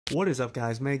What is up,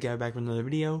 guys? Meg back with another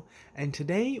video, and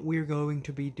today we're going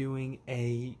to be doing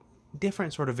a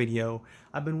different sort of video.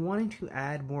 I've been wanting to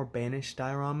add more Banished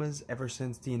dioramas ever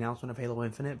since the announcement of Halo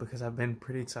Infinite because I've been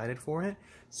pretty excited for it.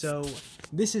 So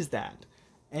this is that.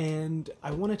 And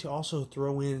I wanted to also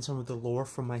throw in some of the lore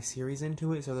from my series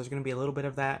into it, so there's going to be a little bit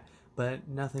of that, but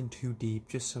nothing too deep,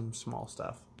 just some small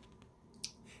stuff.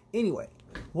 Anyway,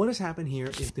 what has happened here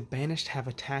is the Banished have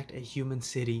attacked a human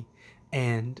city,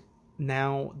 and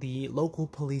now the local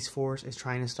police force is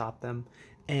trying to stop them,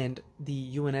 and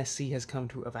the UNSC has come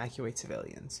to evacuate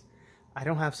civilians. I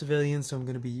don't have civilians, so I'm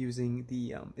going to be using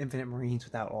the Infinite Marines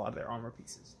without a lot of their armor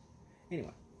pieces.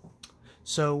 Anyway,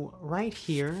 so right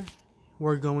here,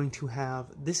 we're going to have,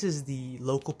 this is the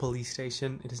local police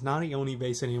station. It is not a Oni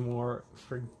base anymore.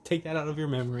 Take that out of your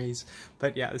memories.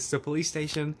 But yeah, this is a police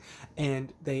station,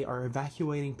 and they are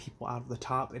evacuating people out of the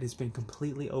top. It has been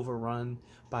completely overrun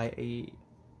by a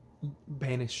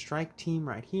Banished strike team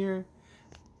right here.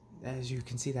 As you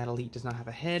can see, that elite does not have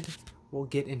a head. We'll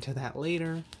get into that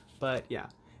later. But yeah,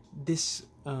 this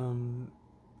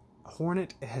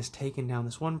Hornet has taken down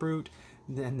this one brute,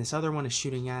 then this other one is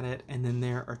shooting at it, and then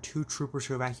there are two troopers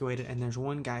who evacuated, and there's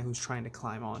one guy who's trying to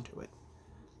climb onto it.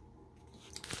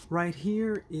 Right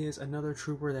here is another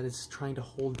trooper that is trying to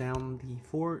hold down the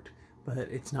fort, but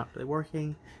it's not really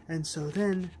working. And so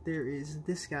then there is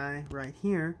this guy right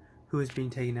here who is being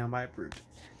taken down by a brute.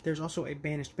 There's also a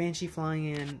Banished Banshee flying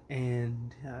in,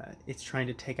 and it's trying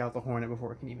to take out the Hornet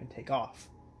before it can even take off.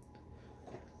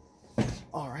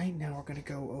 Alright, now we're going to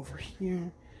go over here.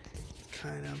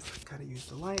 Kind of gotta use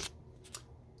the light.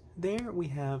 There we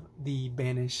have the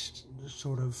Banished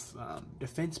sort of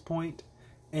defense point,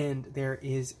 and there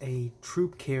is a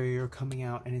troop carrier coming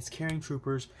out, and it's carrying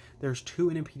troopers. There's two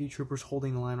NMPD troopers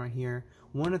holding the line right here.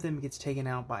 One of them gets taken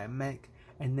out by a mech,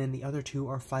 and then the other two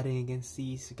are fighting against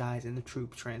these guys in the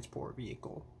troop transport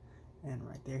vehicle. And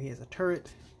right there he has a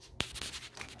turret,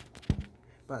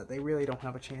 but they really don't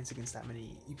have a chance against that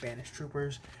many Banished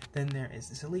troopers. Then there is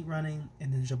this elite running,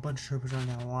 and there's a bunch of troopers running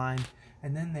down the line,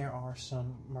 and then there are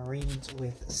some Marines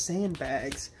with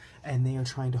sandbags, and they are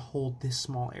trying to hold this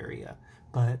small area.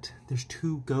 But there's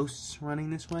two ghosts running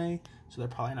this way, so they're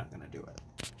probably not going to do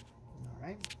it.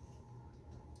 Alright.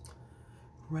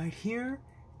 Right here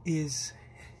is...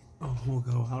 oh, we'll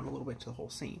go out a little bit to the whole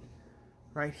scene.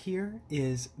 Right here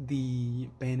is the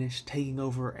Banished taking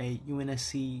over a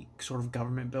UNSC sort of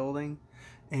government building,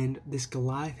 and this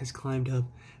Goliath has climbed up,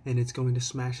 and it's going to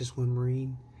smash this one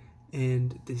Marine,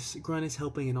 and this Grunt is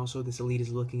helping, and also this elite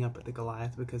is looking up at the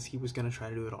Goliath because he was going to try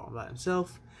to do it all by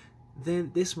himself.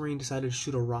 Then this Marine decided to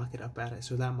shoot a rocket up at it,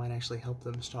 so that might actually help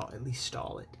them at least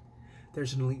stall it.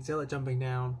 There's an elite zealot jumping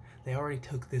down. They already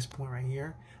took this point right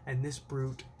here, and this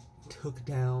brute took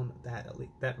down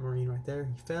that Marine right there.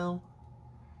 He fell.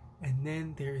 And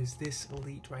then there is this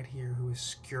elite right here who is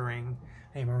skewering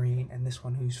a Marine, and this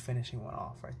one who's finishing one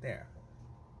off right there.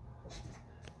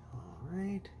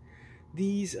 Alright.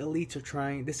 These elites are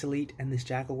trying, this elite and this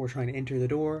Jackal were trying to enter the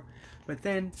door, but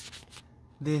then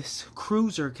this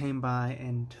cruiser came by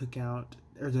and took out,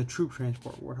 or the troop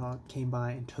transport Warthog came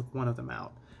by and took one of them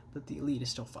out, but the elite is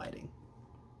still fighting.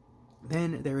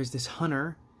 Then there is this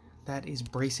hunter that is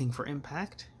bracing for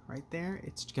impact. Right there,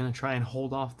 it's gonna try and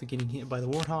hold off the getting hit by the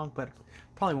Warthog, but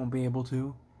probably won't be able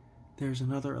to. There's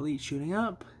another elite shooting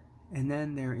up, and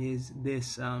then there is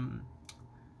this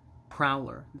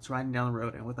Prowler that's riding down the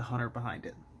road and with a hunter behind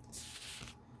it.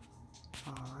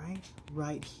 Alright,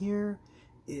 right here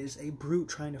is a brute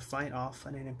trying to fight off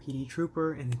an NMPD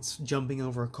trooper, and it's jumping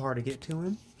over a car to get to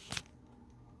him.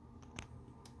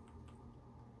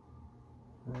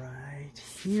 Right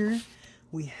here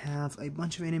we have a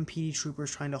bunch of NMPD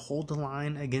troopers trying to hold the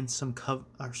line against some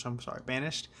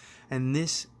Banished, and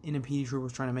this NMPD trooper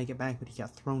was trying to make it back, but he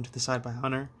got thrown to the side by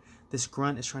Hunter. This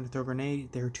Grunt is trying to throw a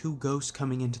grenade. There are two ghosts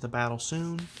coming into the battle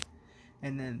soon,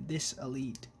 and then this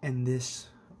elite and this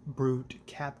brute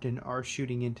captain are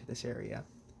shooting into this area,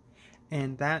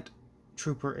 and that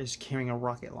trooper is carrying a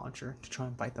rocket launcher to try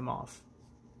and fight them off.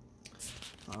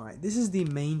 Alright, this is the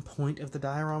main point of the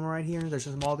diorama right here. There's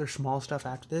some other small stuff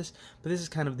after this, but this is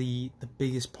kind of the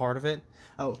biggest part of it.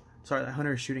 Oh, sorry, that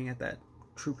hunter is shooting at that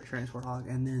trooper transport hog,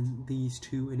 and then these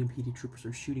two NMPD troopers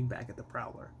are shooting back at the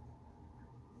Prowler.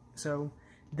 So,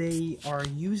 they are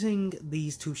using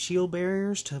these two shield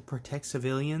barriers to protect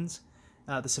civilians.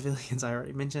 The civilians I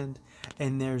already mentioned,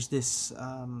 and there's this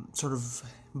sort of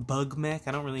bug mech.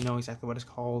 I don't really know exactly what it's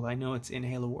called. I know it's in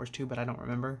Halo Wars 2, but I don't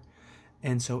remember.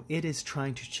 And so it is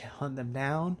trying to hunt them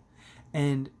down,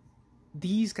 and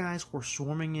these guys were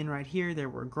swarming in right here. There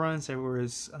were grunts, there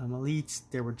was elites,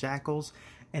 there were jackals,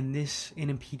 and this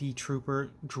NMPD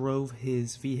trooper drove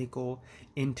his vehicle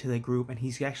into the group, and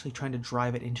he's actually trying to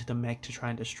drive it into the mech to try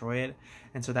and destroy it,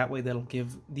 and so that way that'll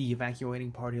give the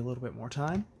evacuating party a little bit more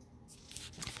time.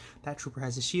 That trooper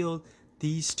has a shield.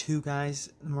 These two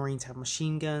guys, the Marines, have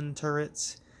machine gun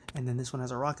turrets, and then this one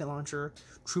has a rocket launcher.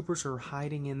 Troopers are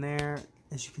hiding in there.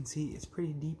 As you can see, it's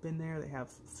pretty deep in there. They have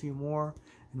a few more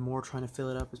and more trying to fill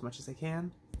it up as much as they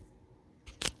can.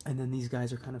 And then these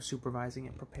guys are kind of supervising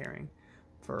and preparing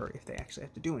for if they actually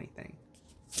have to do anything.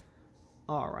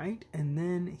 Alright, and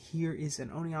then here is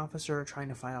an Oni officer trying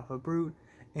to fight off a brute,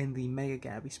 and the Mega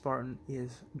Gabby Spartan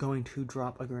is going to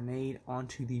drop a grenade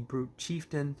onto the brute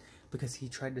chieftain because he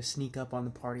tried to sneak up on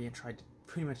the party and tried to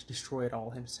pretty much destroy it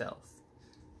all himself.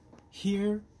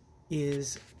 Here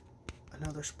is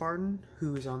another Spartan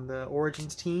who is on the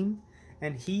Origins team,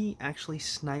 and he actually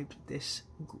sniped this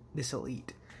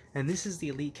elite. And this is the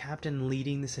elite captain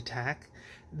leading this attack.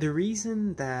 The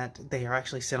reason that they are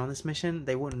actually sent on this mission,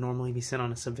 they wouldn't normally be sent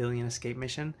on a civilian escape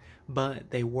mission, but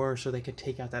they were so they could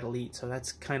take out that elite. So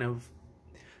that's kind of,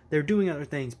 they're doing other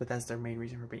things, but that's their main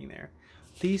reason for being there.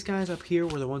 These guys up here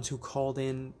were the ones who called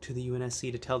in to the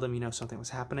UNSC to tell them, you know, something was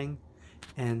happening.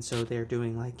 And so they're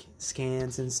doing like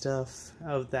scans and stuff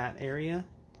of that area.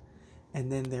 And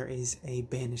then there is a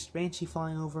Banished Banshee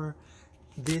flying over.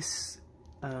 This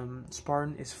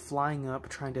Spartan is flying up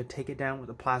trying to take it down with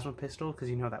a plasma pistol because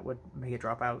you know that would make it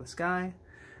drop out of the sky,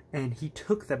 and he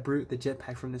took the brute, the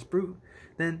jetpack from this brute.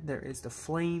 Then there is the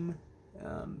flame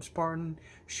Spartan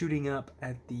shooting up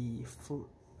at the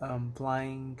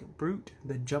flying brute,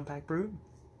 the jump pack brute.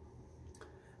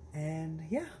 And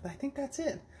yeah, I think that's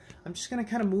it. I'm just gonna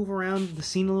kind of move around the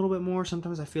scene a little bit more.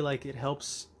 Sometimes I feel like it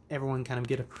helps everyone kind of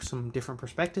get some different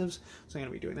perspectives, so I'm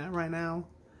gonna be doing that right now.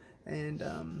 And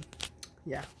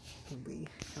yeah, we'll be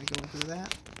kind of going through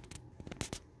that.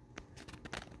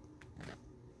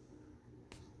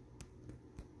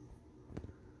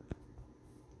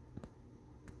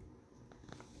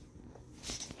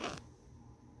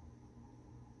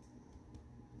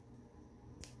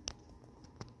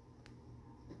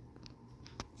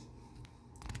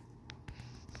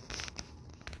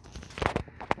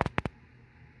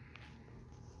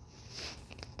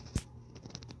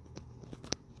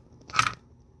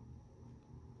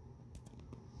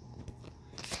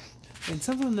 And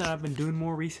something that I've been doing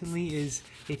more recently is,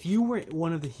 if you were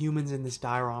one of the humans in this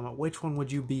diorama, which one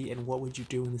would you be and what would you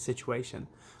do in the situation?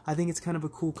 I think it's kind of a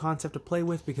cool concept to play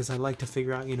with because I like to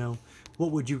figure out, you know,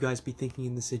 what would you guys be thinking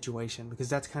in the situation? Because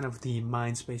that's kind of the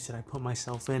mind space that I put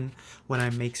myself in when I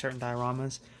make certain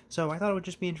dioramas. So I thought it would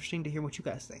just be interesting to hear what you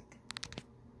guys think.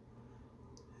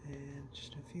 And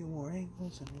just a few more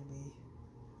angles and we'll be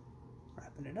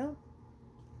wrapping it up.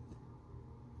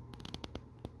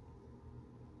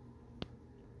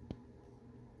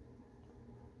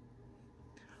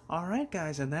 Alright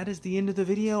guys, and that is the end of the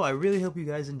video. I really hope you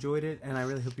guys enjoyed it, and I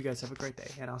really hope you guys have a great day,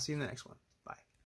 and I'll see you in the next one.